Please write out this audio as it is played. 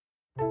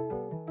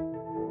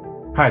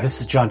Hi, this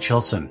is John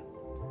Chilson.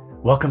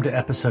 Welcome to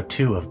episode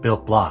 2 of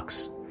Built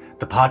Blocks,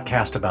 the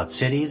podcast about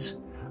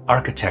cities,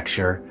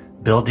 architecture,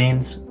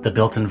 buildings, the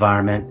built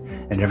environment,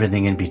 and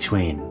everything in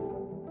between.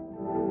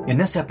 In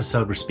this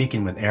episode, we're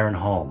speaking with Aaron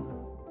Holm.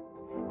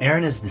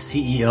 Aaron is the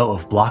CEO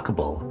of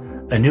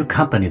Blockable, a new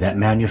company that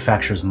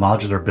manufactures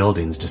modular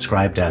buildings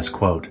described as,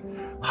 quote,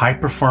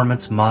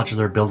 high-performance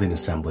modular building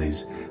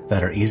assemblies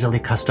that are easily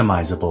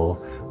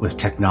customizable with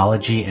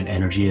technology and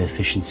energy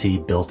efficiency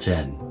built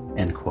in,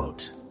 end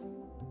quote.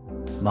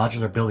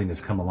 Modular building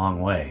has come a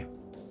long way.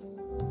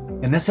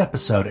 In this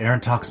episode, Aaron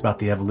talks about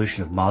the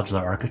evolution of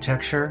modular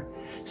architecture,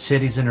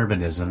 cities and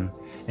urbanism,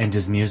 and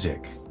his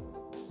music.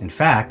 In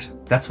fact,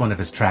 that's one of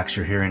his tracks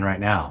you're hearing right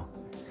now.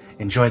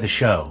 Enjoy the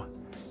show.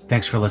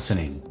 Thanks for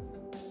listening.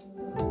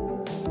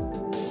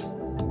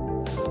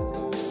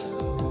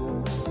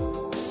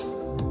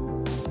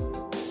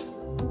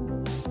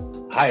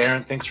 Hi,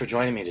 Aaron. Thanks for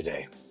joining me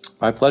today.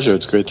 My pleasure.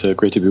 It's great to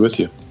be with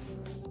you.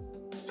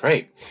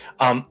 Great.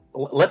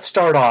 Let's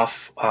start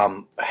off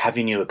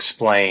having you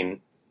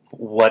explain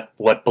what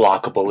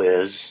Blockable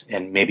is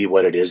and maybe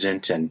what it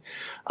isn't, and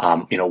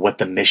what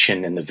the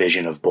mission and the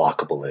vision of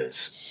Blockable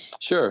is.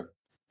 Sure.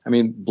 I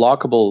mean,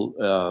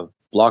 Blockable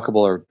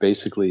are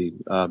basically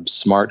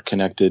smart,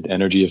 connected,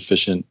 energy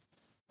efficient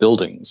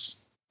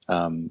buildings,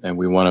 and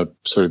we want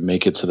to sort of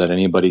make it so that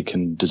anybody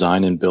can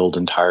design and build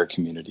entire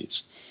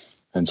communities.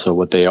 And so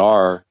what they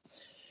are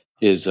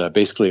is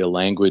basically a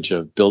language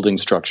of building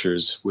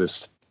structures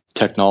with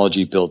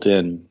technology built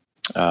in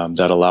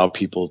that allow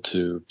people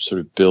to sort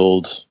of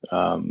build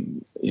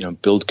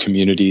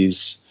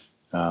communities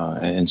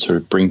and sort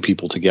of bring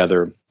people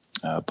together,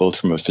 both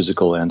from a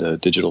physical and a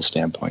digital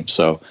standpoint.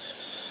 So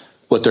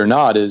what they're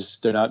not is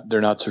they're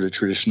not sort of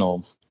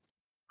traditional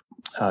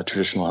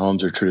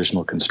homes or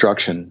traditional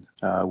construction.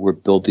 We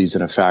build these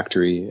in a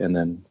factory and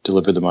then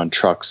deliver them on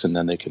trucks, and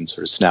then they can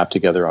sort of snap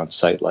together on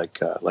site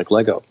like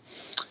Lego.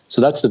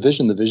 So that's the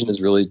vision. The vision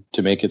is really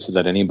to make it so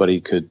that anybody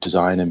could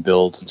design and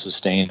build and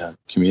sustain a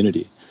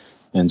community.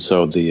 And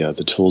so the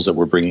tools that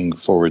we're bringing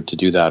forward to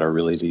do that are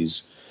really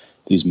these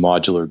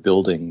modular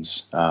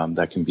buildings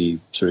that can be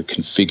sort of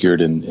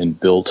configured and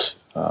built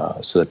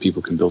so that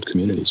people can build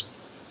communities.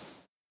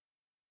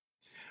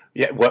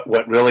 Yeah,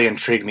 what really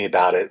intrigued me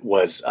about it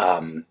was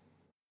the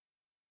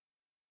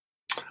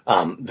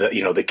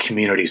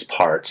communities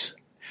part.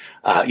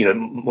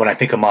 When I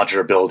think of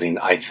modular building,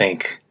 I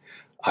think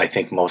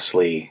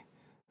mostly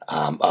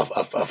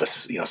of a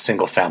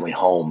single family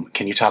home.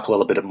 Can you talk a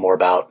little bit more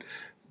about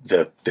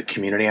the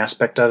community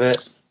aspect of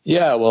it?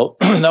 Yeah, well,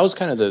 that was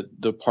kind of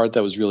the part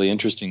that was really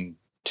interesting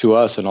to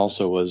us, and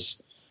also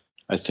was,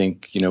 I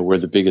think, where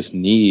the biggest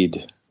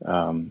need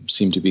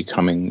seemed to be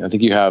coming. I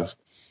think you have,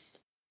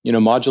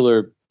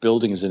 modular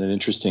building is an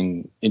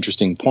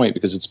interesting point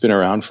because it's been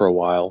around for a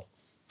while,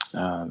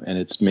 and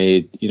it's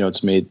made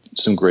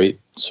some great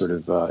sort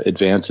of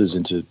advances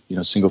into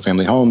single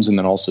family homes, and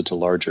then also to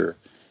larger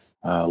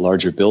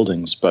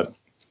buildings. But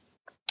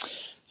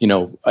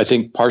I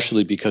think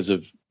partially because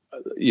of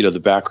the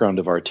background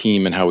of our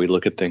team and how we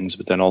look at things,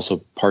 but then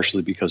also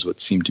partially because what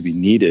seemed to be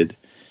needed.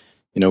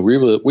 We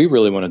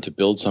really wanted to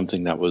build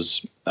something that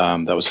was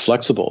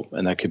flexible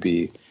and that could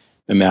be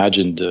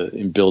imagined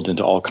and built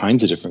into all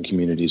kinds of different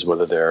communities,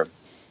 whether they're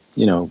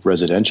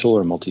residential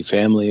or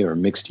multifamily or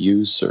mixed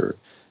use or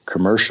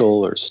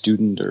commercial or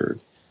student or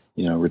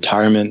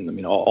retirement. I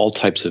mean, all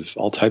types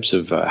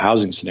of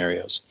housing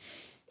scenarios.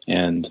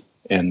 And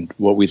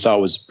what we thought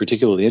was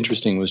particularly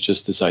interesting was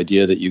just this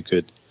idea that you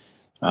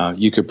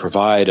could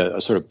provide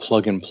a sort of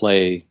plug and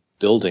play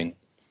building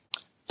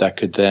that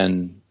could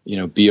then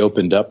be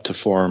opened up to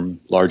form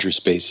larger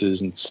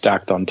spaces and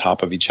stacked on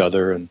top of each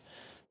other, and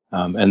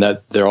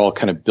that they're all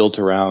kind of built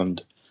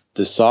around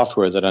this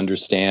software that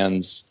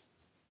understands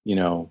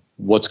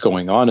what's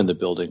going on in the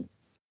building,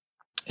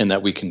 and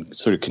that we can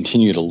sort of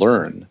continue to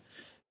learn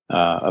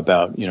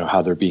about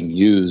how they're being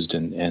used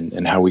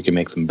and how we can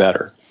make them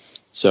better.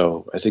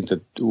 So I think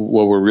that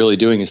what we're really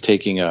doing is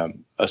taking a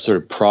sort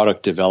of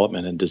product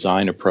development and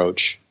design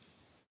approach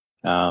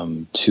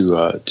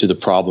to the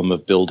problem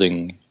of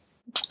building,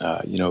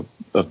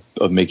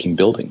 of making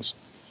buildings.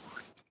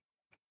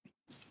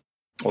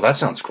 Well, that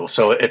sounds cool.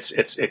 So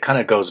it kind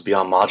of goes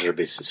beyond modular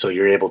basis. So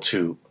you're able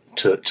to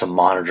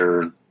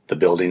monitor the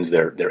buildings,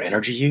 their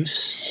energy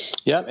use.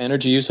 Yeah,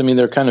 energy use. I mean,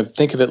 they're kind of,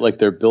 think of it like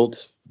they're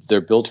built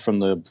from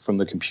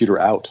the computer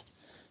out.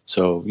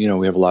 So,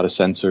 we have a lot of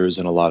sensors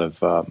and a lot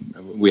of,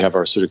 we have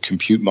our sort of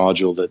compute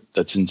module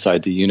that's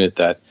inside the unit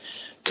that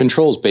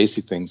controls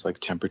basic things like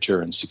temperature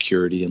and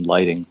security and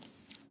lighting,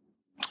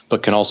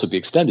 but can also be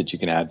extended. You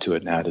can add to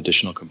it and add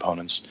additional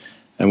components.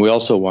 And we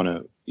also want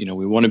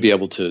to be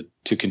able to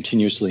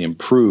continuously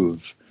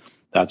improve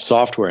that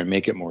software and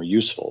make it more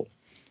useful.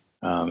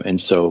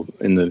 And so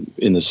in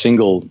the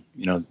single,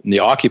 in the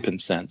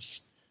occupant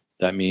sense,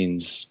 that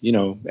means,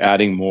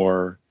 adding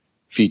more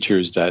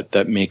features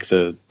that make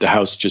the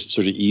house just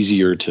sort of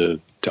easier to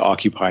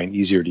occupy and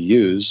easier to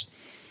use,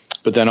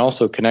 but then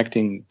also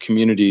connecting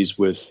communities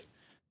with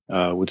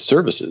with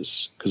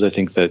services, because I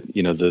think that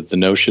the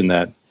notion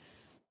that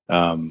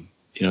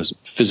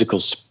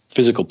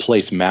physical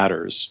place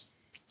matters,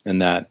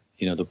 and that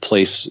the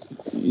place,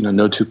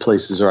 no two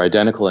places are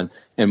identical,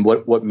 and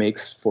what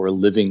makes for a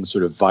living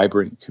sort of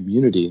vibrant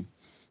community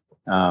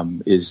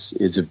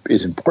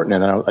is important,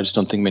 and I just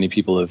don't think many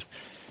people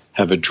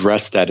have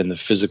addressed that in the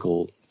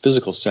physical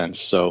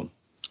sense. So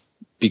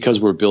because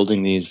we're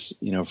building these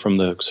from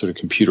the sort of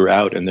computer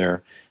out, and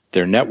they're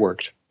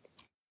networked,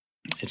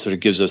 it sort of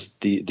gives us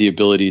the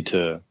ability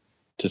to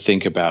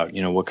think about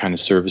what kind of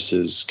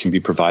services can be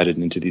provided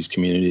into these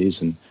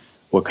communities, and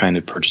what kind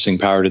of purchasing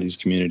power do these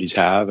communities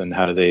have, and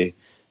how do they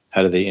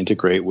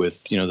integrate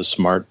with the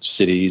smart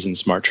cities and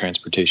smart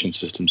transportation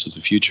systems of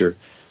the future.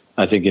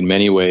 I think in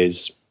many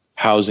ways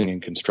housing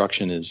and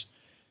construction is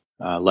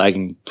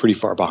lagging pretty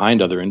far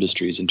behind other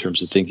industries in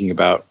terms of thinking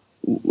about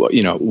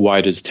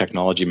why does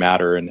technology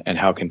matter, and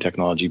how can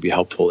technology be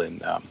helpful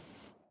in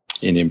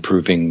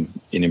improving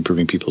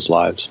people's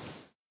lives.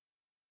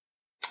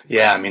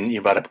 Yeah, I mean,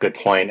 you brought up a good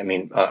point. I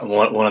mean,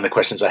 one of the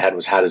questions I had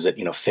was, how does it,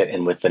 fit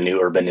in with the new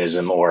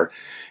urbanism, or,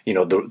 the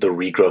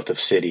regrowth of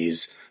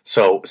cities?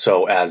 So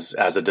as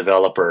a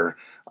developer,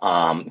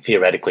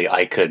 theoretically,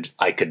 I could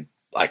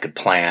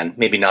plan,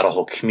 maybe not a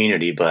whole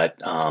community,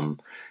 but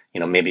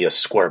maybe a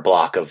square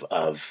block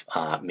of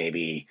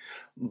maybe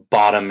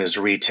bottom is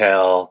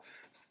retail,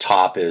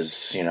 top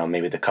is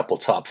maybe the couple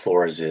top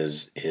floors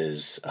is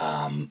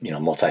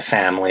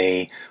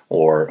multifamily,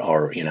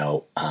 or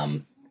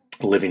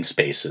living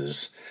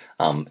spaces.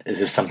 Is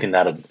this something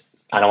that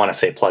I don't want to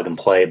say plug and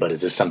play, but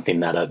is this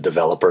something that a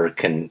developer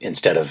can,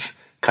 instead of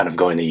kind of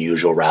going the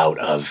usual route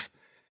of,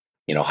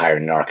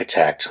 hiring an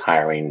architect,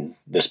 hiring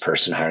this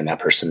person, hiring that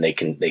person, they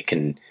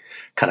can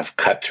kind of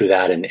cut through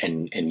that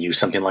and use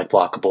something like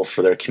Blockable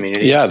for their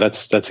community? Yeah,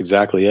 that's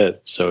exactly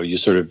it. So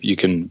you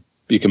can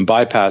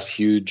bypass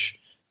huge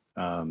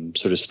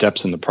sort of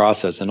steps in the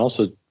process, and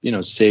also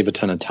save a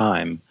ton of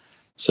time.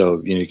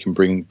 So you can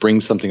bring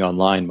something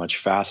online much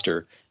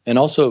faster, and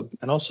also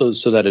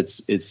so that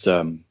it's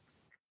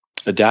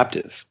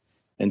adaptive,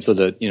 and so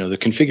that the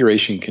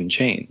configuration can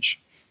change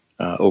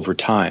over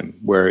time,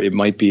 where it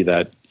might be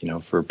that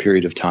for a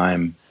period of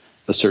time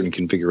a certain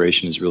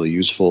configuration is really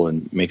useful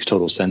and makes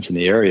total sense in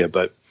the area,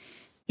 but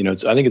I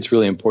think it's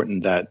really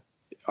important that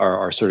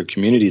our sort of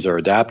communities are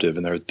adaptive,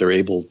 and they're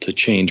able to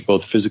change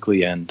both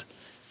physically and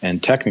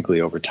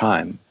technically over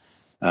time.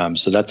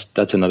 So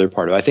that's another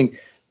part of it. I think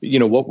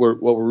what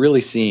we're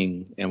really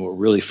seeing, and what we're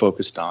really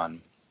focused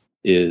on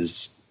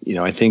is,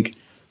 I think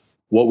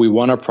what we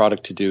want our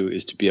product to do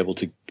is to be able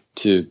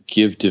to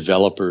give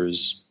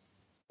developers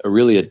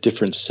a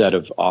different set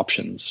of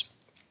options,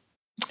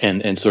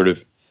 and sort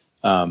of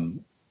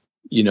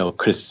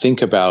could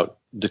think about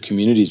the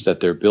communities that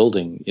they're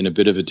building in a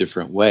bit of a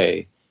different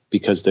way,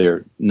 because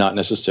they're not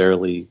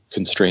necessarily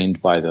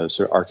constrained by the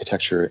sort of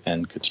architecture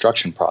and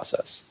construction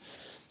process.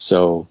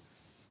 So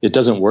it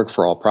doesn't work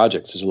for all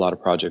projects. There's a lot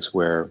of projects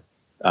where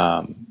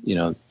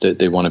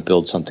they want to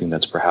build something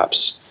that's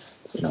perhaps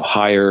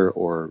higher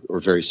or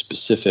very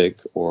specific,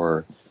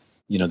 or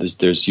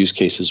there's use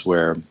cases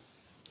where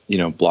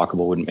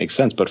Blockable wouldn't make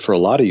sense, but for a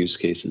lot of use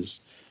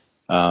cases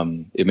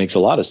it makes a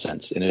lot of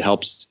sense, and it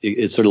helps.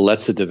 It sort of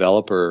lets the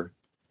developer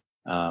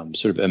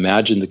sort of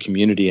imagine the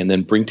community, and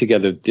then bring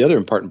together. The other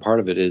important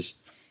part of it is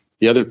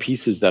the other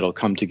pieces that'll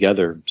come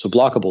together. So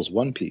Blockable is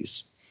one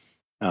piece,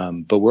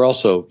 but we're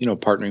also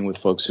partnering with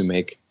folks who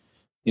make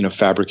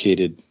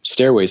fabricated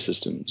stairway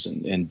systems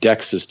and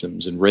deck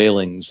systems and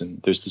railings,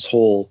 and there's this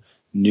whole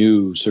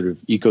new sort of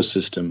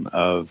ecosystem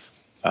of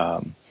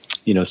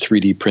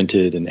 3D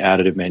printed and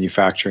additive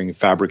manufacturing and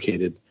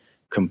fabricated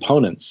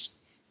components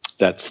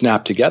that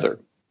snap together.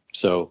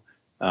 So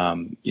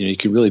you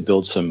can really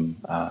build some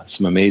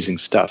amazing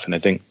stuff. And I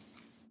think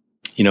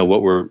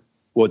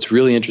what's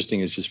really interesting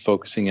is just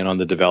focusing in on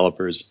the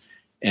developers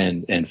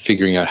and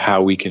figuring out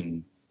how we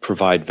can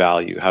provide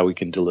value, how we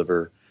can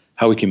deliver,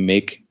 how we can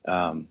make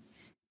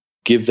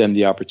give them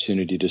the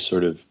opportunity to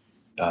sort of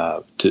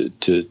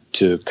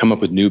to come up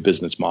with new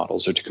business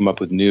models, or to come up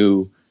with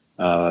new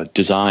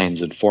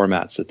designs and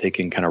formats that they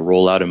can kind of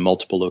roll out in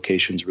multiple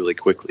locations really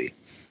quickly.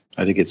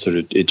 I think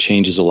it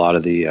changes a lot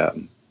of the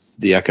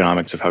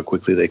economics of how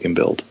quickly they can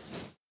build.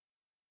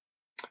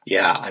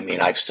 Yeah, I mean,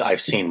 I've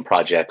seen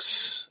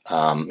projects,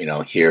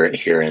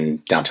 here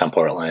in downtown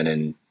Portland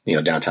and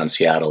downtown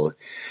Seattle.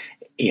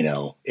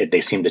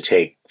 They seem to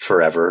take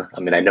forever. I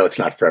mean, I know it's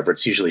not forever;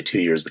 it's usually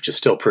 2 years, which is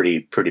still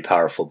pretty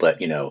powerful.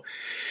 But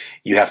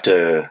you have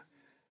to,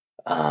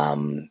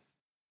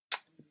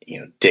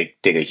 dig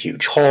a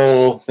huge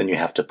hole, then you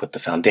have to put the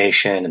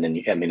foundation, and then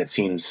it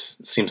seems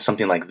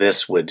something like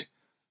this would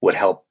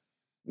help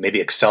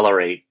maybe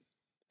accelerate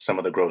some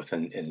of the growth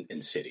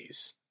in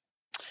cities.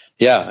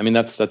 Yeah, I mean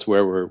that's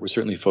where we're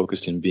certainly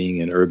focused in being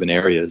in urban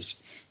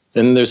areas.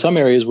 And there's some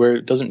areas where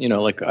it doesn't,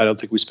 like I don't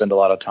think we spend a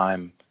lot of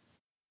time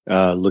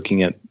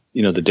looking at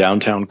the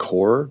downtown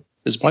core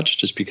as much,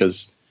 just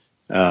because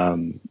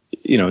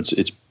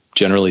it's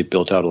generally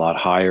built out a lot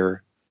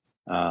higher.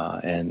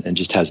 and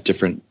just has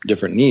different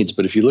needs.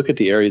 But if you look at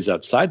the areas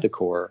outside the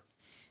core,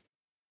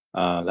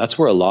 that's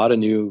where a lot of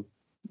new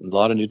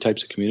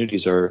types of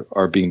communities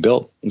are being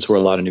built. It's where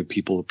a lot of new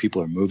people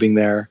are moving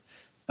there,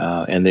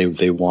 and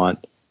they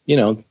want,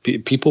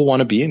 people want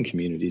to be in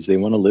communities. They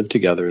want to live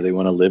together. They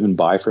want to live and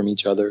buy from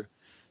each other.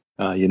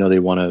 They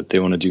want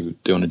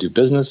to do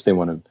business. They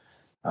want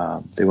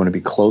to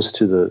be close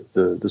to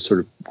the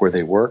sort of where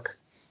they work.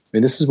 I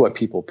mean, this is what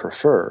people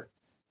prefer.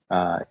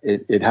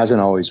 It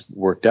hasn't always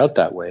worked out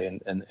that way,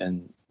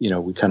 and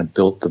we kind of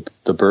built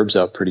the burbs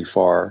out pretty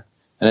far,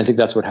 and I think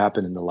that's what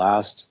happened in the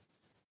last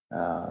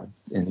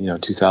in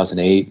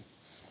 2008.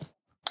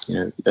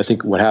 I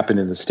think what happened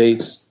in the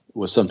States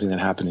was something that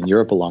happened in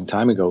Europe a long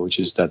time ago, which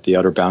is that the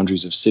outer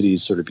boundaries of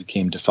cities sort of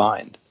became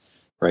defined,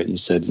 right? You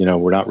said,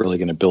 we're not really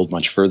going to build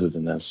much further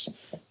than this,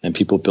 and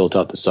people built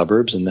out the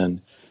suburbs, and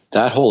then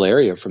that whole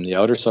area from the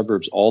outer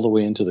suburbs all the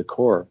way into the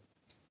core,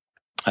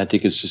 I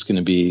think it's just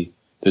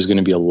there's going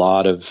to be a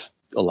lot of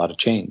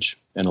change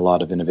and a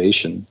lot of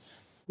innovation.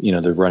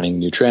 They're running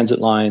new transit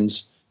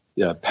lines,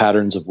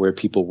 patterns of where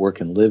people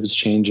work and live is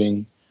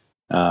changing.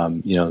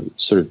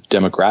 Sort of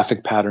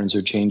demographic patterns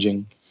are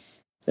changing,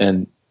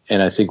 and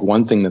I think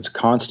one thing that's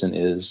constant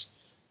is,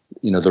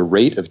 the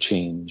rate of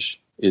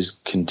change is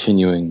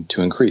continuing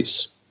to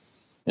increase,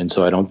 and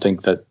so I don't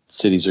think that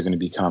cities are going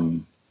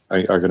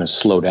to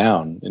slow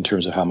down in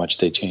terms of how much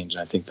they change.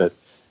 And I think that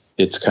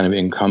it's kind of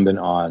incumbent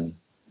on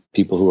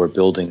people who are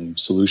building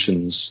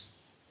solutions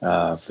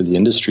for the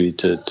industry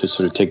to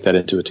sort of take that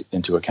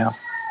into account.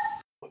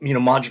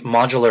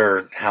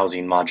 Modular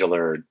housing,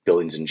 modular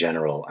buildings in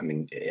general, I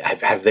mean,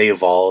 have they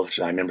evolved?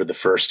 I remember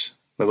it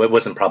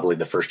wasn't probably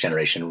the first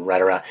generation, right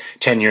around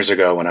 10 years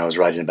ago when I was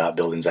writing about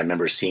buildings, I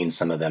remember seeing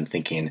some of them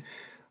thinking,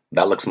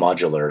 that looks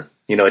modular.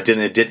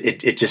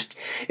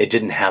 It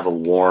didn't have a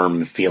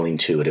warm feeling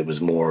to it. It was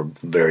more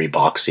very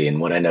boxy.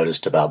 And what I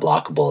noticed about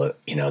Blockable,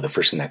 the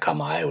first thing that caught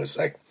my eye was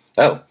like,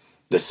 oh,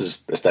 this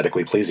is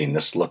aesthetically pleasing.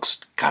 This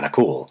looks kind of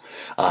cool.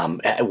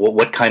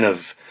 What kind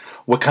of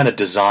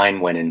design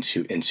went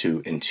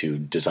into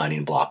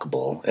designing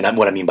Blockable? And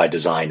what I mean by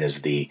design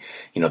is the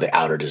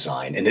outer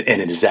design. And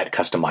is that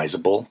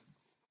customizable?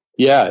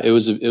 Yeah, it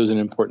was an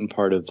important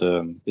part of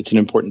it's an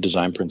important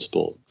design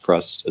principle for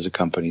us as a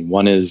company.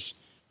 One is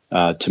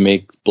to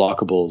make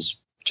Blockables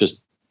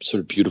just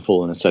sort of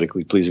beautiful and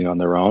aesthetically pleasing on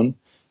their own,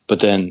 but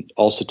then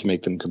also to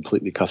make them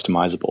completely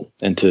customizable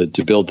and to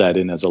build that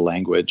in as a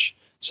language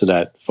so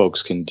that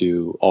folks can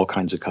do all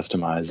kinds of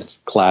customized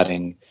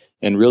cladding,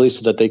 and really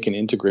so that they can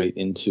integrate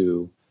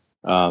into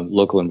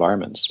local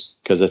environments.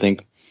 Because I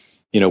think,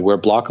 where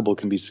Blockable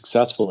can be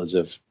successful is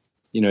if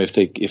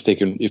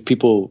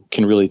people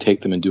can really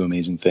take them and do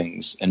amazing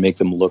things and make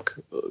them look,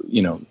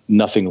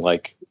 nothing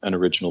like an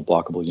original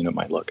Blockable unit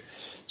might look.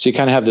 So you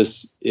kind of have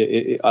this.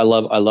 I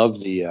love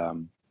the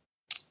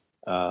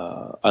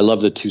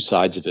two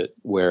sides of it,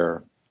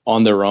 where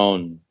on their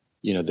own,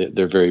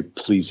 they're very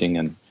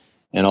pleasing,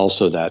 and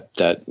also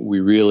that we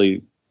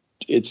really,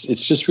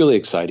 it's just really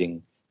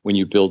exciting when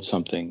you build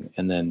something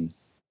and then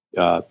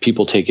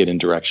people take it in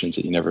directions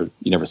that you never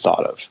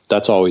thought of.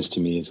 That's always, to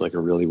me, is like a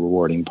really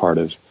rewarding part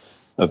of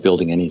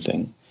building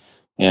anything.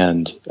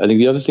 And I think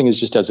the other thing is,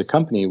 just as a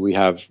company, we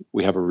have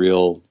a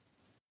real,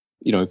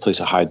 we place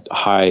a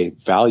high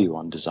value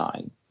on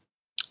design,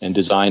 and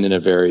design in a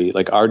very,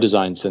 like, our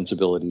design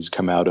sensibilities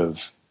come out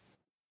of,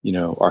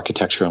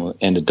 architectural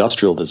and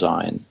industrial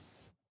design.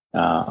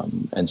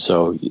 And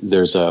so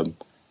there's the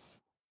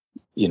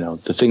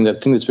thing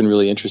that's been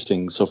really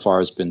interesting so far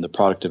has been the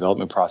product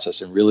development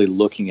process, and really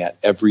looking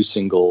at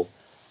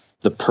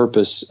the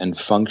purpose and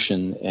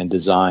function and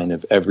design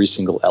of every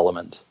single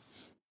element,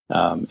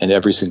 and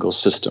every single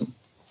system,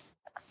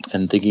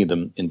 and thinking of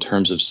them in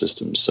terms of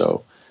systems.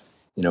 So,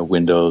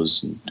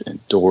 windows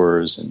and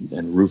doors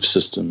and roof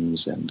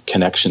systems and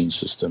connection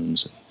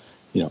systems,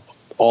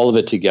 all of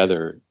it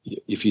together.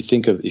 If you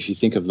think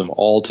of them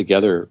all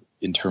together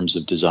in terms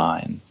of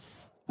design,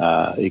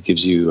 it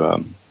gives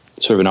you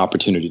sort of an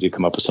opportunity to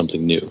come up with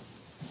something new,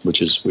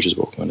 which is what we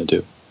want to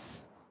do.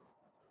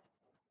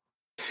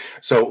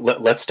 So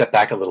let's step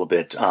back a little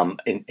bit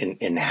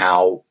in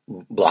how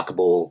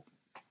Blockable,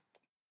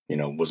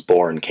 was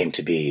born, came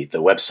to be.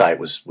 The website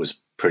was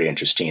pretty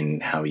interesting.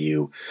 How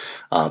you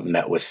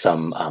met with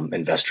some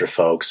investor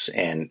folks,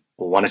 and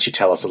why don't you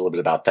tell us a little bit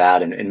about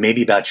that, and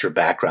maybe about your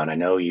background? I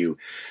know you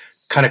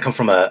kind of come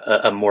from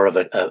a more of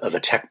a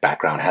tech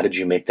background. How did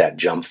you make that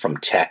jump from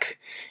tech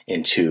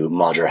into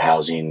modular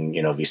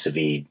housing,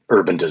 vis-a-vis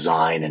urban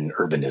design and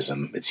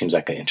urbanism? It seems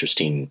like an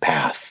interesting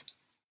path.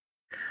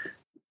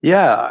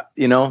 Yeah,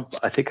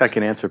 I think I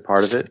can answer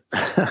part of it,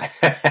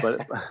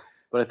 but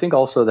I think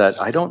also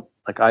that I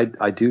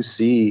do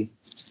see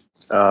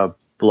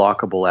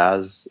Blockable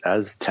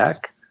as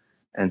tech,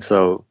 and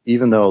so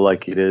even though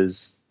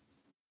it's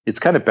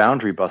kind of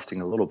boundary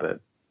busting a little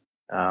bit,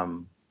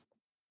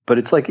 but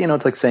it's like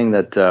saying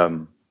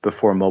that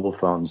before mobile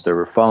phones there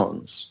were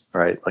phones,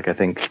 right? Like, I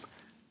think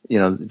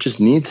it just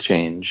needs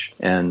change,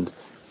 and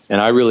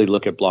I really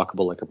look at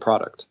Blockable like a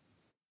product,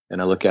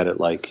 and I look at it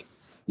like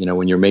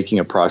when you're making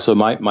a product. So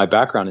my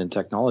background in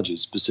technology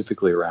is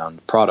specifically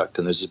around product,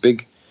 and there's a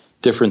big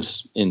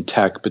difference in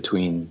tech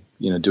between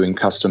doing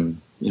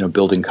custom,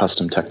 building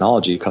custom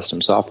technology,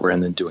 custom software,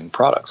 and then doing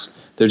products.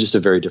 They're just a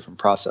very different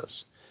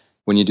process.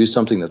 When you do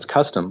something that's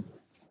custom,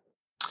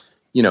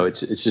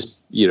 it's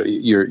just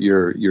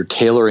you're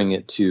tailoring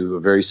it to a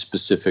very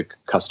specific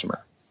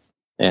customer,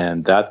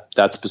 and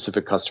that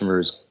specific customer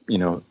is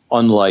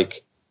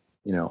unlike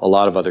a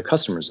lot of other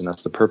customers, and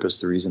that's the purpose.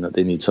 The reason that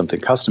they need something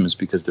custom is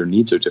because their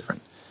needs are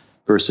different.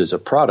 Versus a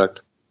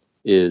product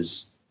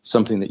is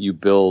something that you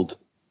build,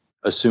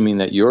 assuming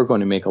that you're going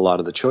to make a lot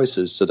of the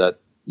choices, so that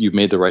you've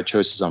made the right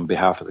choices on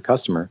behalf of the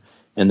customer,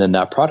 and then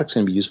that product's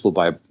going to be useful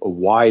by a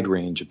wide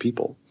range of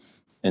people.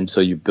 And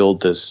so you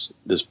build this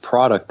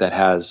product that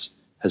has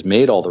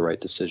made all the right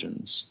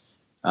decisions.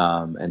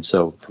 And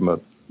so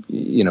from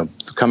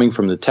coming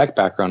from the tech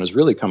background is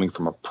really coming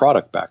from a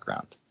product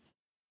background.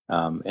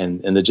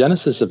 And the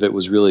genesis of it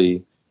was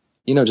really,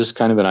 just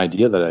kind of an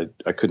idea that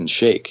I couldn't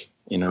shake.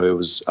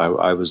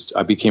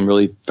 I became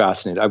really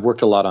fascinated. I've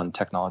worked a lot on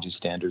technology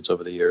standards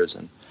over the years,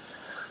 and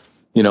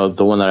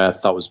the one that I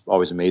thought was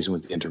always amazing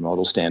was the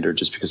intermodal standard,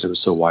 just because it was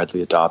so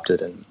widely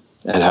adopted and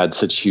it had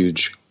such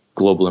huge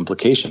global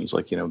implications.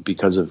 Like,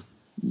 because of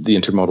the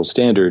intermodal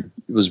standard,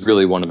 it was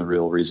really one of the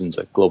real reasons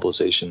that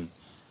globalization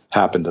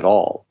happened at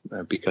all,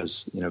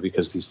 because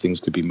these things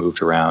could be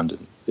moved around,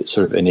 and it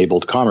sort of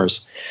enabled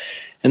commerce.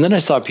 And then I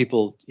saw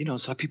people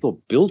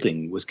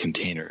building with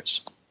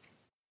containers,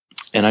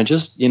 and I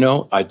just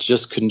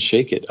couldn't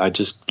shake it. I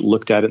just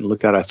looked at it.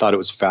 I thought it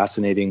was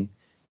fascinating,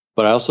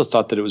 but I also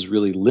thought that it was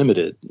really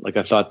limited. Like,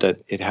 I thought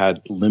that it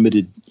had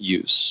limited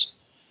use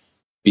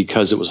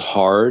because it was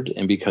hard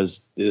and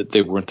because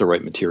they weren't the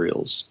right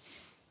materials.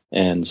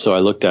 And so I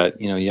looked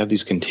at, you have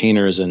these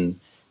containers, and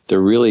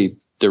they're really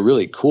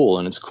cool,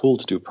 and it's cool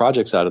to do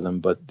projects out of them,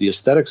 but the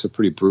aesthetics are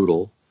pretty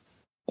brutal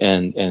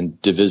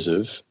and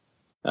divisive.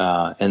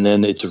 And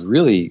then it's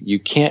really, you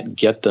can't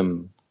get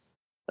them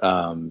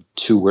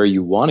to where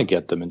you want to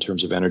get them in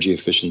terms of energy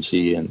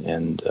efficiency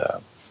and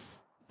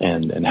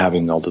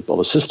having all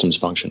the systems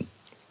function.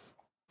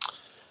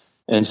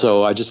 And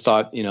so I just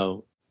thought,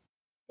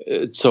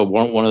 so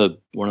one of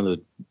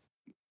the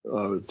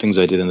things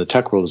I did in the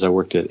tech world is I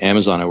worked at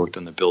Amazon. I worked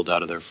on the build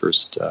out of their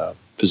first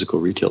physical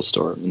retail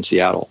store in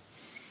Seattle.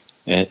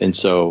 And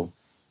so,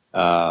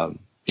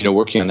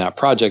 working on that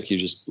project, you're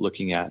just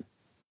looking at,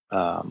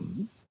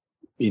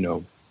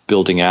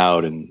 building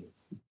out in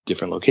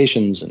different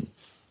locations and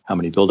how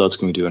many build outs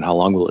can we do and how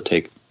long will it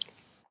take.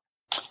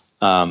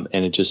 And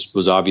it just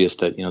was obvious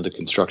that, the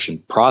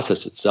construction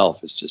process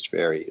itself is just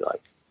very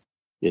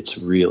it's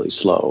really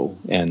slow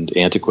and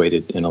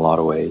antiquated in a lot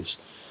of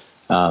ways.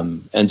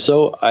 And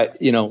so I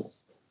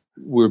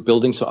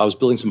was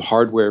building some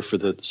hardware for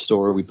the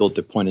store. We built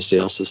the point of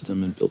sale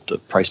system and built the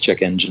price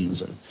check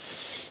engines, and,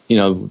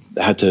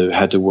 had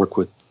to worked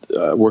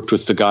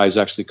with the guys,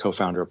 actually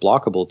co-founder of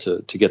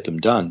Blockable, to get them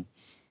done.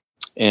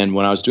 And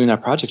when I was doing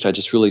that project, I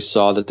just really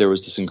saw that there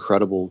was this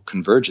incredible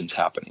convergence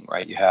happening,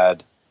 right? You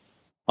had,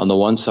 on the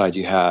one side,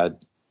 you had,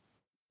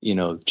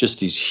 just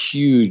these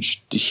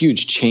huge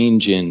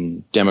change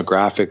in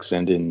demographics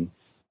and in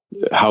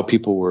how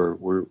people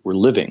were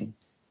living,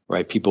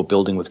 right? People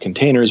building with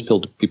containers,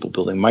 people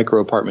building micro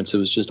apartments. It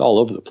was just all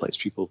over the place.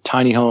 People,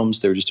 tiny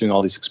homes, they were just doing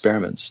all these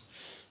experiments.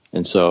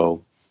 And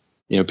so,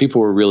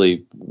 people were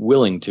really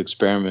willing to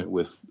experiment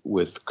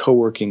with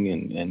co-working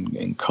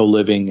and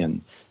co-living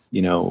and,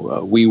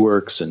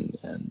 WeWorks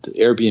and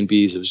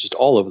Airbnbs. It was just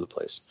all over the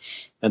place.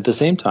 At the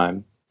same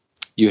time,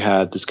 you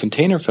had this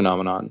container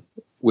phenomenon,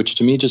 which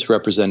to me just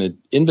represented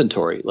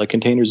inventory. Like,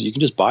 containers, you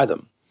can just buy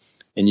them.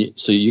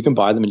 So you can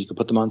buy them and you can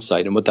put them on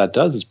site. And what that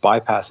does is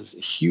bypasses a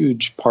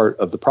huge part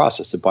of the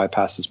process. It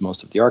bypasses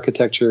most of the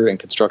architecture and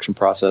construction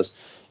process.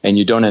 And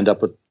you don't end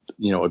up with,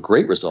 a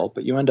great result,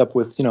 but you end up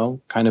with,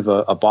 kind of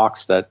a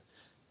box that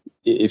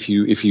if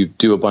you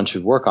do a bunch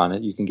of work on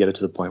it, you can get it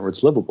to the point where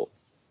it's livable.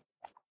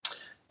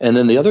 And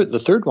then the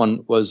third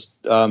one was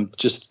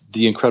just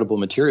the incredible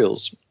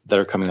materials that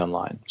are coming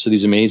online. So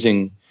these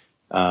amazing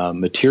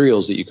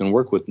materials that you can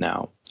work with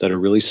now that are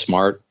really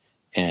smart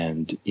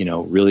and,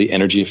 really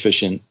energy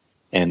efficient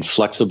and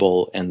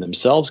flexible, and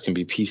themselves can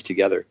be pieced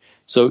together.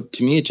 So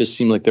to me, it just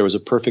seemed like there was a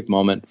perfect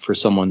moment for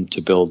someone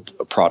to build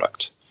a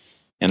product,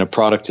 and a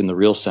product in the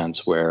real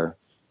sense where,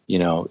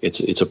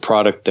 it's a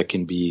product that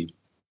can be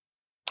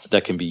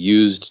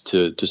used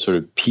to sort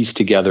of piece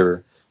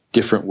together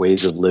different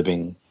ways of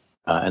living.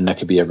 And that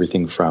could be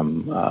everything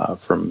from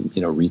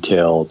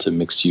retail to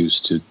mixed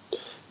use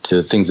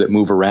to things that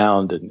move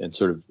around and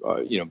sort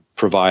of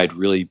provide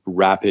really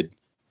rapid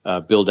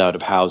build out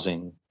of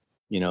housing,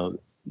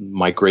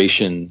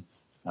 migration,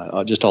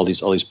 just all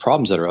these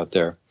problems that are out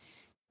there.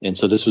 And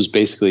so this was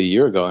basically a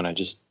year ago, and I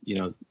just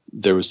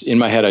there was in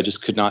my head, I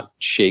just could not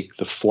shake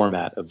the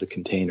format of the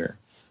container,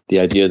 the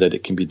idea that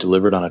it can be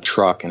delivered on a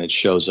truck and it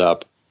shows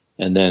up,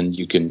 and then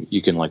you can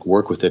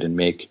work with it and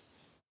make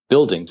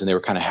buildings, and they were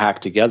kind of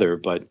hacked together.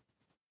 But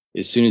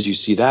as soon as you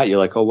see that, you're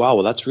like, oh wow,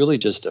 well that's really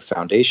just a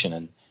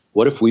foundation,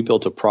 what if we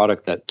built a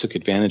product that took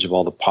advantage of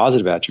all the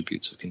positive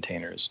attributes of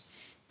containers,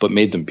 but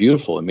made them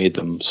beautiful and made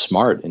them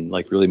smart and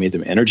like really made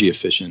them energy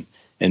efficient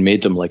and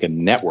made them like a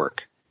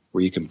network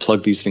where you can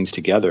plug these things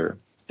together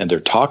and they're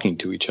talking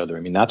to each other.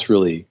 I mean, that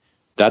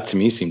to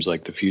me seems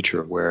like the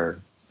future of where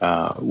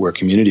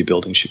community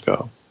building should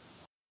go.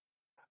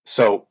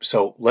 So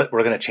we're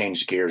going to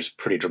change gears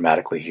pretty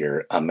dramatically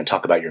here and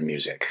talk about your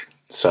music.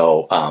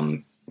 So,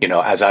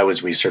 as I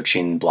was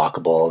researching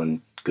Blockable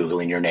and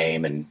Googling your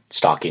name and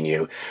stalking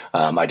you,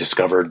 I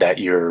discovered that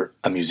you're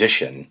a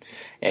musician.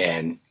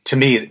 And to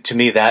me,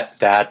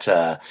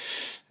 that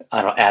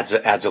I don't know,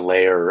 adds a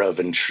layer of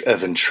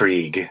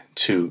intrigue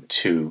to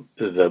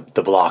the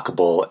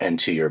Blockable and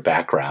to your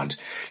background.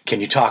 Can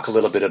you talk a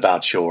little bit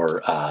about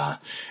your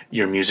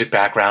music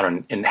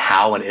background and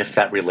how and if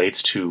that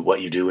relates to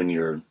what you do in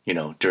your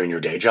during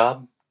your day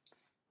job?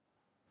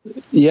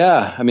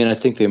 Yeah, I mean, I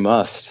think they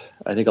must.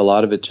 I think a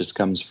lot of it just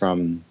comes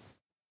from,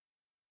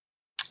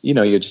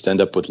 you just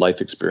end up with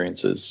life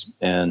experiences,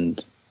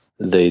 and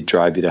they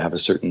drive you to have a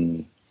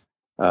certain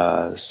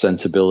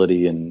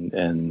sensibility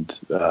and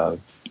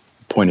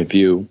point of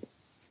view.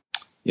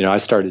 I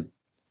started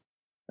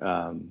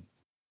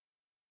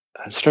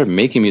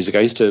making music.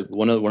 I used to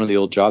one of the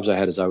old jobs I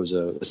had is I was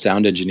a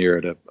sound engineer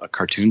at a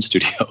cartoon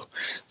studio.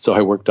 So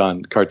I worked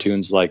on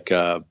cartoons like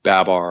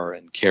Babar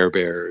and Care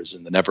Bears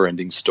and The Never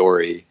Ending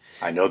Story.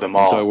 I know them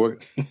all. And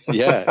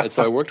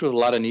so I worked with a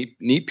lot of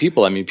neat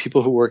people. I mean,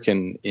 people who work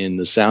in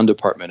the sound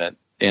department at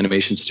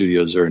animation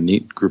studios are a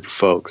neat group of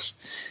folks.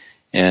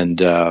 And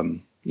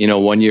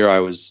one year I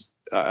was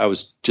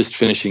just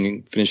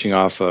finishing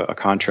off a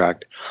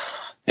contract,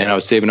 and I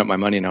was saving up my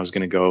money, and I was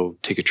going to go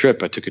take a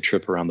trip. I took a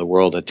trip around the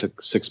world. I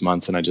took 6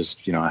 months, and I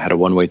just, I had a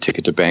one-way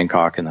ticket to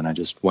Bangkok, and then I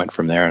just went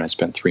from there, and I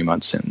spent 3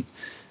 months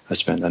I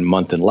spent a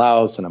month in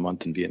Laos and a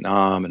month in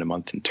Vietnam and a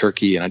month in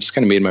Turkey, and I just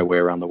kind of made my way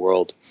around the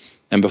world.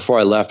 And before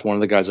I left, one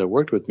of the guys I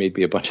worked with made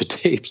me a bunch of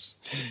tapes,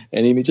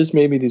 and he just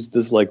made me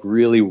this like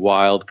really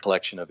wild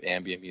collection of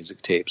ambient music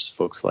tapes,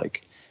 folks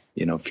like,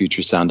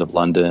 Future Sound of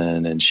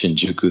London and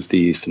Shinjuku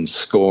Thief and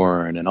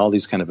Scorn and all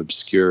these kind of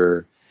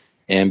obscure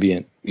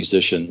ambient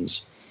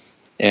musicians.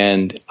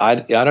 And I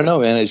don't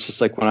know, man, it's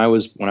just like when I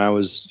was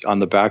on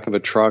the back of a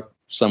truck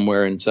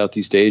somewhere in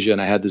Southeast Asia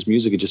and I had this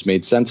music, it just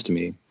made sense to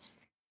me.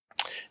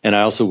 And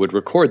I also would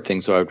record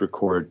things. So I would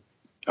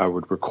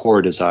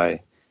record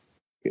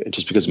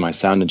just because of my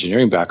sound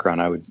engineering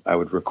background, I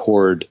would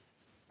record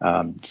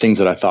things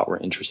that I thought were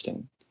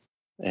interesting.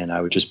 And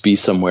I would just be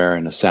somewhere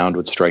and a sound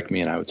would strike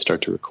me and I would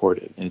start to record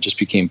it. And it just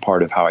became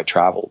part of how I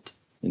traveled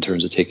in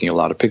terms of taking a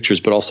lot of pictures,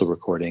 but also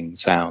recording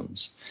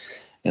sounds.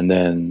 And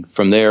then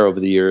from there, over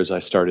the years, I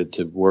started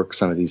to work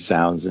some of these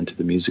sounds into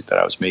the music that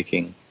I was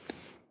making.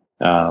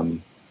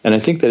 And I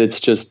think that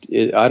it's just,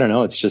 I don't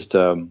know, it's just,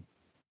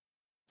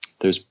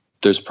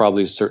 there's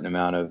probably a certain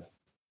amount of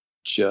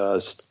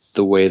just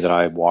the way that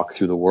I walk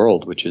through the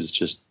world, which is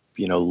just,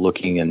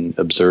 looking and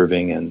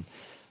observing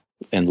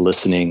and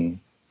listening.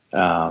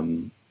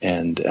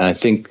 And I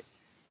think,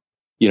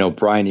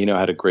 Brian Eno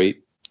had a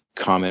great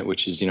comment,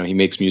 which is, he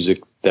makes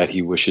music that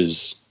he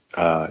wishes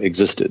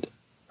existed,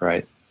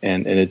 right?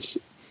 And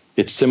it's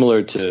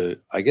similar to,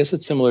 I guess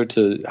it's similar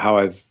to how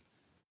I've,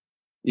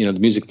 the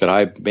music that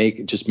I make,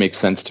 it just makes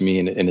sense to me,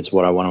 and it's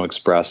what I want to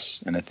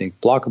express. And I think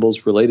Blockable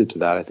is related to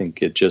that. I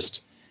think it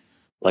just,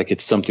 like,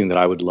 it's something that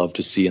I would love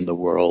to see in the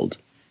world.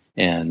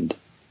 And,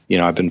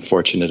 I've been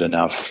fortunate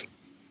enough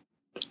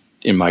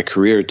in my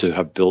career to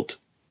have built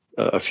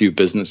a few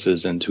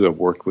businesses and to have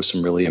worked with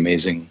some really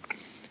amazing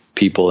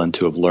people and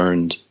to have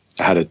learned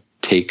how to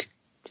take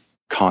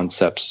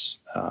concepts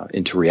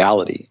into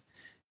reality.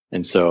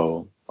 And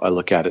so I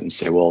look at it and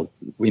say, well,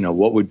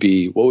 what would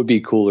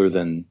be cooler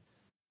than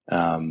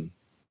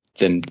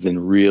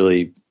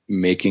really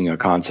making a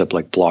concept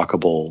like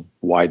Blockable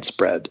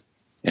widespread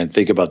and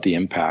think about the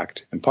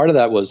impact. And part of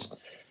that was,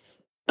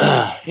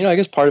 I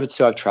guess part of it's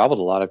too, I've traveled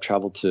a lot. I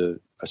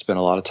spent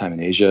a lot of time in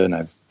Asia, and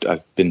I've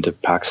been to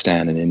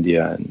Pakistan and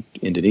India and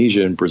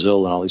Indonesia and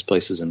Brazil and all these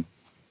places, and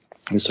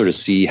sort of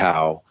see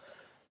how,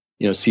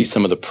 see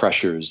some of the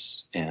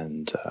pressures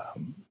and,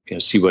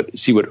 see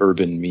what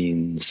urban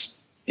means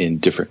in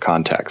different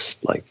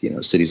contexts, like,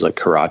 cities like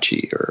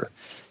Karachi or,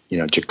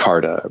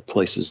 Jakarta, or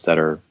places that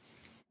are,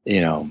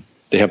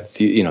 they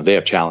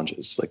have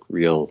challenges, like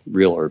real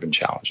urban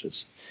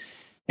challenges.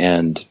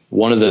 And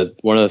one of the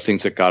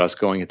things that got us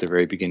going at the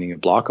very beginning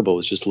of Blockable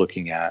was just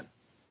looking at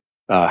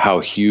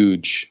how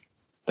huge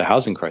the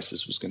housing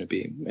crisis was going to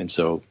be. And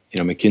so,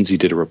 McKinsey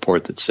did a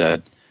report that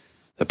said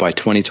that by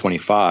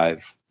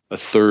 2025, a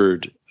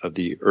third of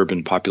the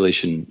urban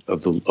population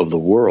of the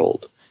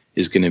world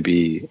is going to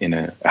be in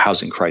a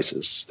housing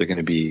crisis. They're going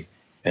to be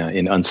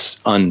in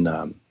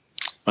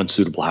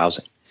unsuitable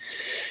housing,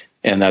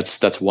 and that's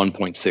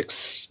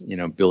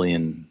 1.6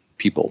 billion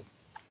people.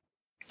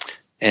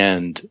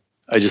 And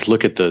I just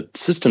look at the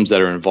systems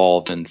that are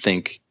involved and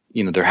think,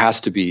 there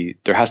has to be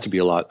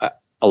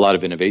a lot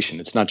of innovation.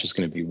 It's not just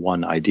going to be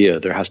one idea.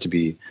 There has to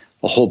be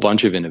a whole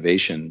bunch of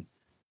innovation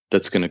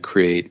that's going to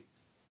create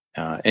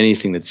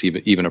anything that's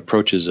even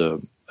approaches a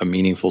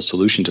meaningful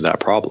solution to that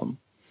problem.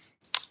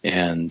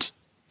 And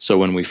so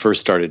when we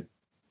first started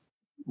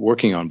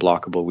working on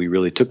Blockable, we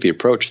really took the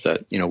approach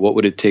that, what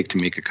would it take to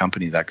make a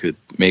company that could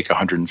make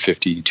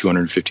 150,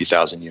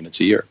 250,000 units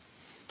a year?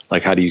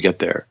 Like, how do you get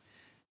there?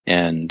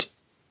 And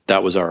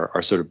that was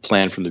our sort of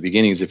plan from the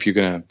beginning, is if you're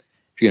going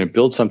to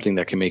build something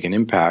that can make an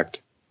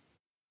impact,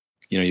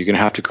 you're going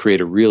to have to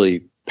create a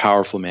really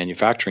powerful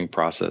manufacturing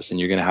process, and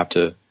you're going to have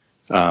to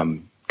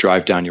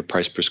drive down your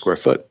price per square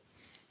foot.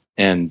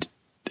 And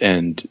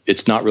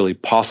it's not really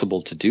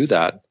possible to do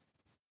that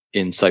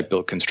in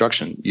site-built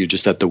construction. You're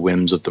just at the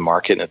whims of the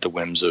market and at the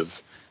whims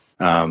of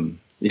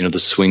the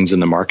swings in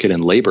the market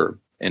and labor.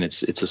 And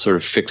it's a sort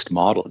of fixed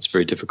model. It's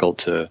very difficult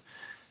to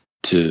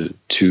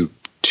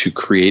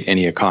create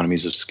any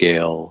economies of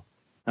scale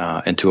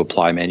and to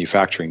apply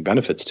manufacturing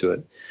benefits to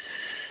it.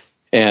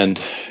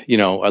 And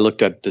I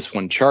looked at this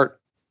one chart,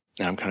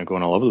 and I'm kind of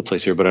going all over the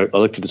place here, but I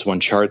looked at this one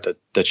chart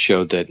that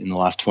showed that in the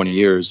last 20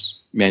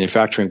 years,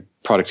 manufacturing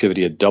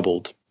productivity had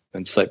doubled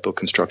and site-built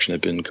construction had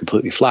been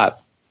completely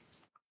flat.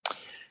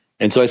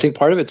 And so I think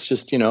part of it's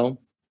just,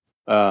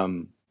 I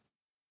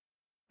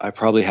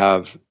probably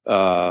have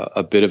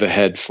a bit of a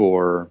head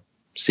for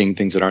seeing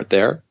things that aren't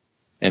there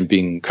and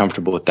being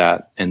comfortable with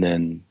that, and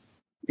then,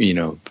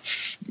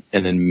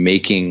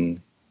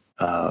 making,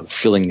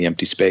 filling the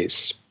empty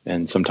space.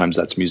 And sometimes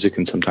that's music,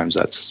 and sometimes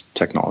that's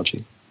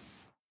technology.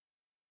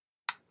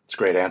 It's a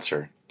great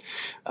answer.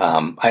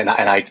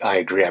 I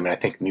agree. I mean, I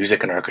think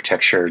music and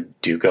architecture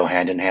do go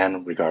hand in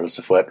hand, regardless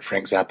of what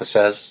Frank Zappa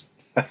says.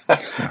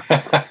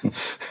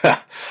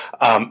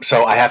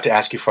 So I have to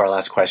ask you for our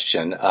last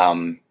question.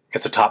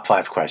 It's a top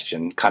 5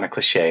 question, kind of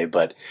cliche,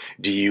 but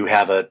do you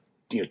have a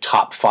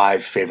top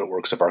 5 favorite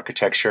works of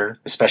architecture,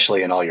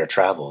 especially in all your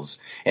travels?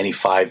 Any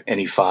five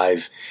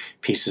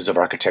pieces of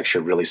architecture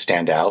really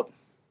stand out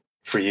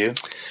for you?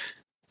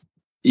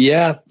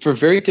 Yeah, for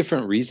very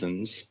different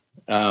reasons.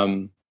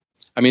 When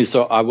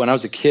I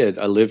was a kid,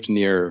 I lived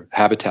near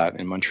Habitat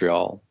in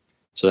Montreal.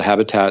 So the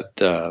Habitat,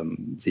 the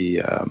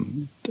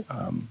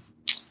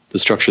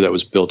structure that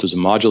was built was a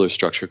modular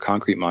structure,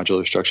 concrete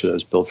modular structure that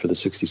was built for the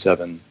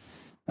 67.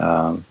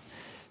 And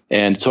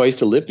so I used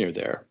to live near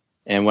there.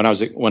 And when I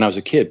was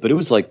a kid, but it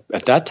was like,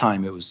 at that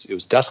time it was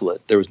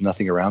desolate. There was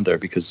nothing around there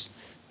because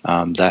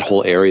that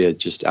whole area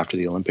just after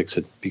the Olympics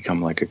had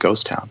become like a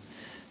ghost town.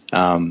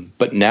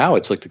 But now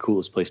it's like the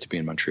coolest place to be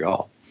in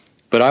Montreal.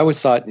 But I always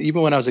thought,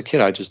 even when I was a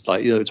kid, I just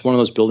thought, it's one of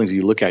those buildings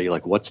you look at, you're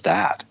like, what's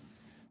that?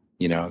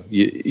 You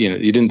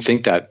didn't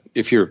think that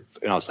if you're,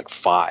 I was like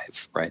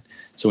 5, right?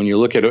 So when you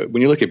look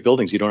at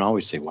buildings, you don't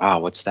always say, wow,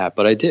 what's that?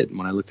 But I did.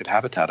 When I looked at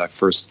Habitat,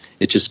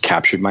 it just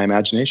captured my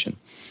imagination.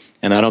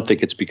 And I don't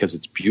think it's because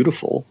it's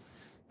beautiful.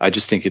 I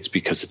just think it's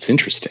because it's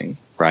interesting,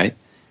 right?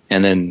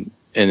 And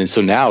then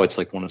so now it's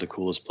like one of the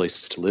coolest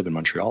places to live in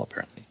Montreal,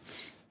 apparently.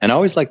 And I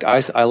always liked,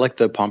 I like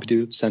the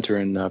Pompidou Center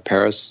in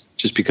Paris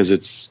just because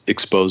it's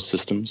exposed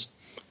systems.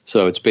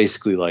 So it's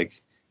basically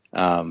like,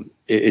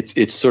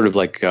 it's sort of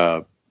like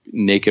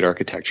naked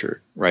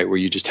architecture, right? Where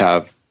you just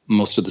have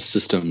most of the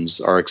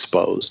systems are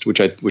exposed, which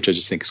I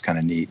just think is kind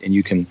of neat. And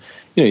you can,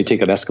 you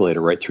take an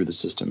escalator right through the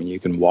system and you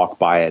can walk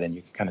by it and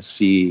you can kind of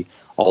see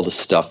all the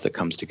stuff that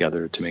comes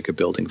together to make a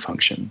building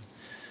function.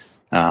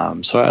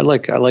 So I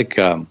like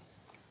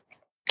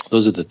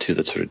those are the two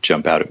that sort of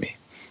jump out at me.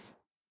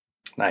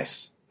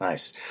 Nice.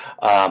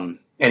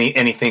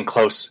 Anything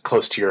close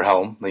to your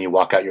home when you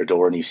walk out your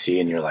door and you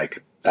see and you're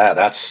like,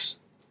 that's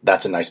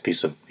a nice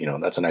piece of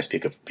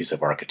piece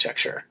of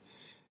architecture.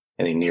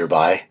 Anything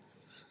nearby?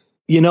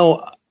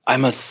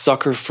 I'm a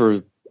sucker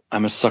for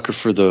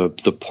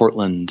the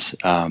Portland,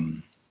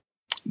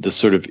 the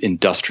sort of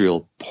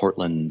industrial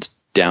Portland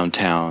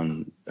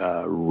downtown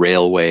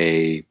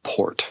railway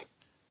port,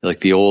 like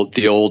the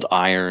old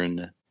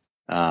iron.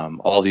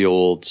 All the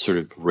old sort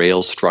of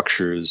rail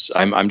structures.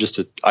 I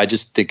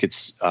just think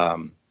it's.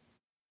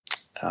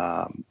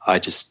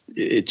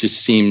 It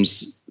just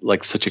seems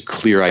like such a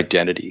clear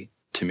identity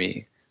to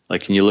me.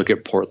 Like, when you look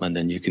at Portland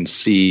and you can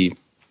see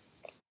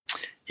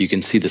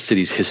the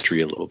city's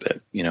history a little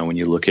bit. When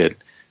you look at,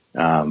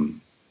 how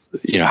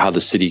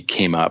the city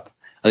came up.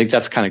 I think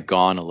that's kind of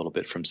gone a little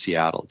bit from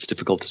Seattle. It's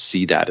difficult to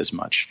see that as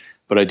much,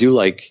 but I do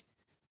like.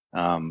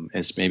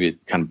 It's maybe a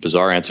kind of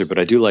bizarre answer, but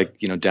I do like,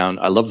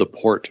 I love the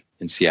port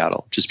in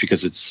Seattle just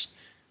because it's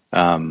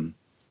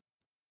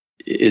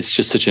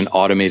just such an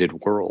automated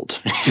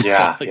world.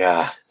 Yeah. Like,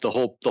 yeah. The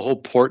whole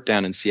port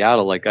down in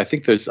Seattle. Like, I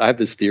have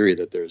this theory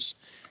that there's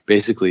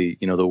basically,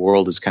 the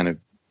world is kind of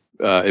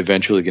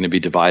eventually going to be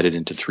divided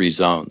into 3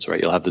 zones,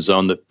 right? You'll have the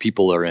zone that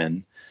people are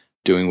in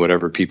doing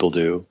whatever people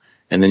do.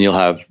 And then you'll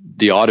have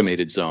the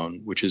automated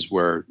zone, which is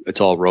where it's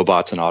all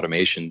robots and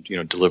automation,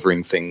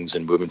 delivering things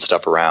and moving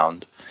stuff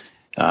around.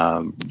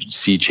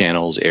 Sea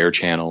channels, air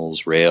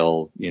channels,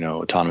 rail,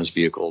 autonomous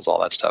vehicles,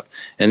 all that stuff.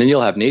 And then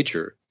you'll have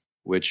nature,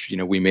 which,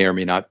 we may or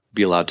may not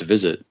be allowed to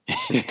visit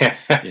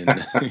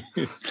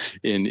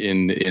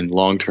in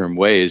long-term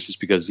ways,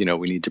 just because,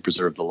 we need to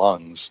preserve the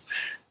lungs.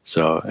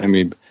 So,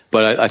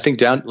 But I think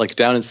down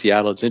in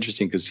Seattle, it's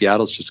interesting because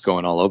Seattle's just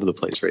going all over the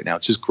place right now.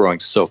 It's just growing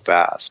so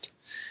fast.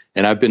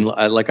 And I've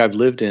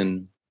lived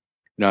in,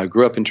 I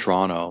grew up in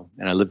Toronto,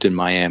 and I lived in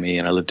Miami,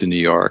 and I lived in New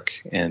York,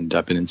 and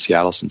I've been in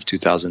Seattle since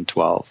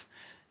 2012.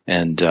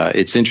 And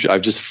it's interesting.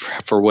 I've just,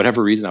 for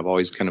whatever reason, I've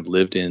always kind of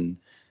lived in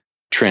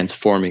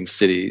transforming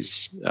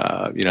cities.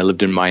 I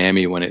lived in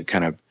Miami when it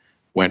kind of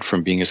went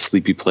from being a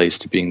sleepy place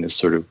to being this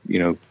sort of,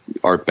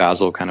 Art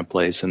Basel kind of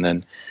place. And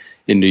then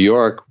in New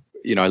York,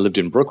 I lived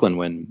in Brooklyn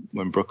when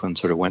Brooklyn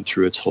sort of went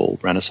through its whole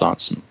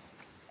renaissance.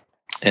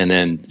 And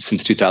then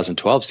since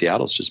 2012,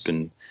 Seattle's just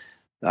been,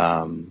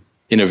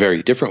 in a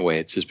very different way.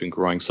 It's just been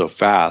growing so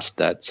fast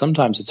that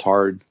sometimes it's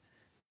hard,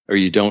 or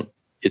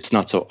it's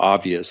not so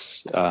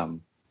obvious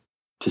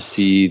to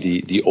see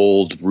the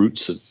old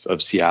roots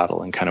of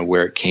Seattle and kind of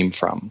where it came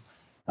from.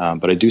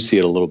 But I do see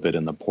it a little bit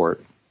in the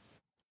port.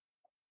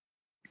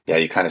 Yeah,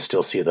 you kind of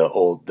still see the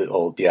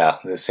old. Yeah,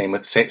 the same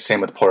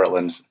with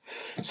Portland's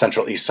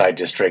Central East Side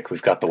District.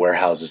 We've got the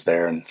warehouses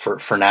there, and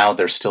for now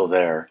they're still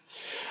there.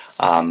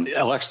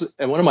 Actually,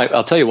 and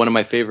I'll tell you, one of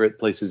my favorite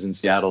places in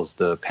Seattle is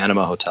the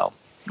Panama Hotel,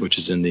 which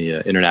is in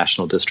the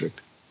International District,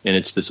 and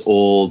it's this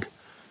old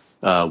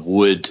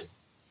wood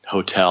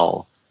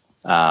hotel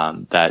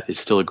that is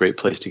still a great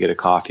place to get a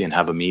coffee and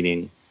have a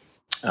meeting.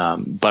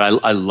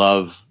 But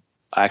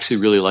I actually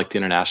really like the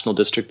International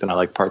District, and I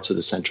like parts of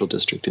the Central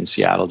District in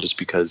Seattle, just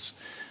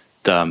because,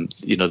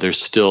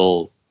 there's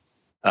still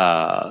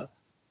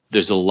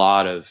there's a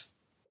lot of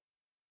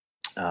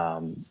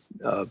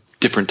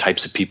different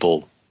types of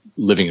people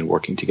living and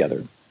working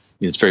together.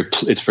 It's very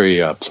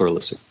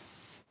pluralistic.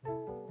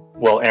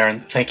 Well, Aaron,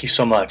 thank you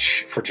so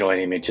much for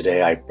joining me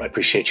today. I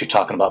appreciate you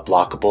talking about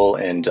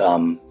Blockable and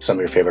some of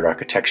your favorite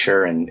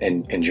architecture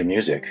and your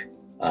music.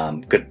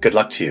 Good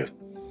luck to you.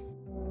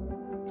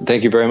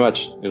 Thank you very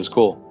much. It was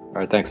cool. All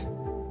right, thanks.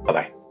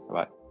 Bye-bye.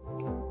 Bye-bye.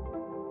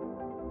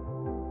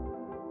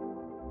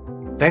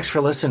 Thanks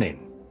for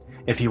listening.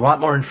 If you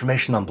want more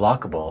information on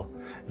Blockable,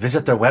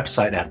 visit their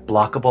website at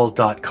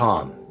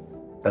blockable.com.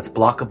 That's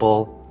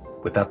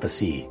Blockable without the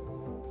C.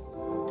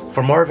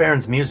 For more of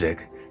Aaron's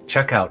music,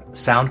 check out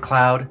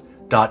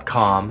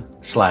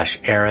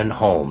soundcloud.com/Aaron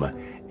Holm,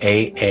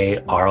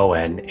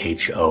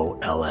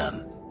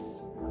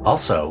 AARONHOLM.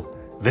 Also,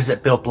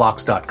 visit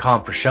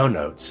buildblocks.com for show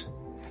notes,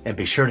 and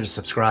be sure to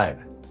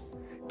subscribe.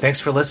 Thanks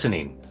for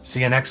listening.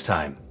 See you next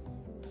time.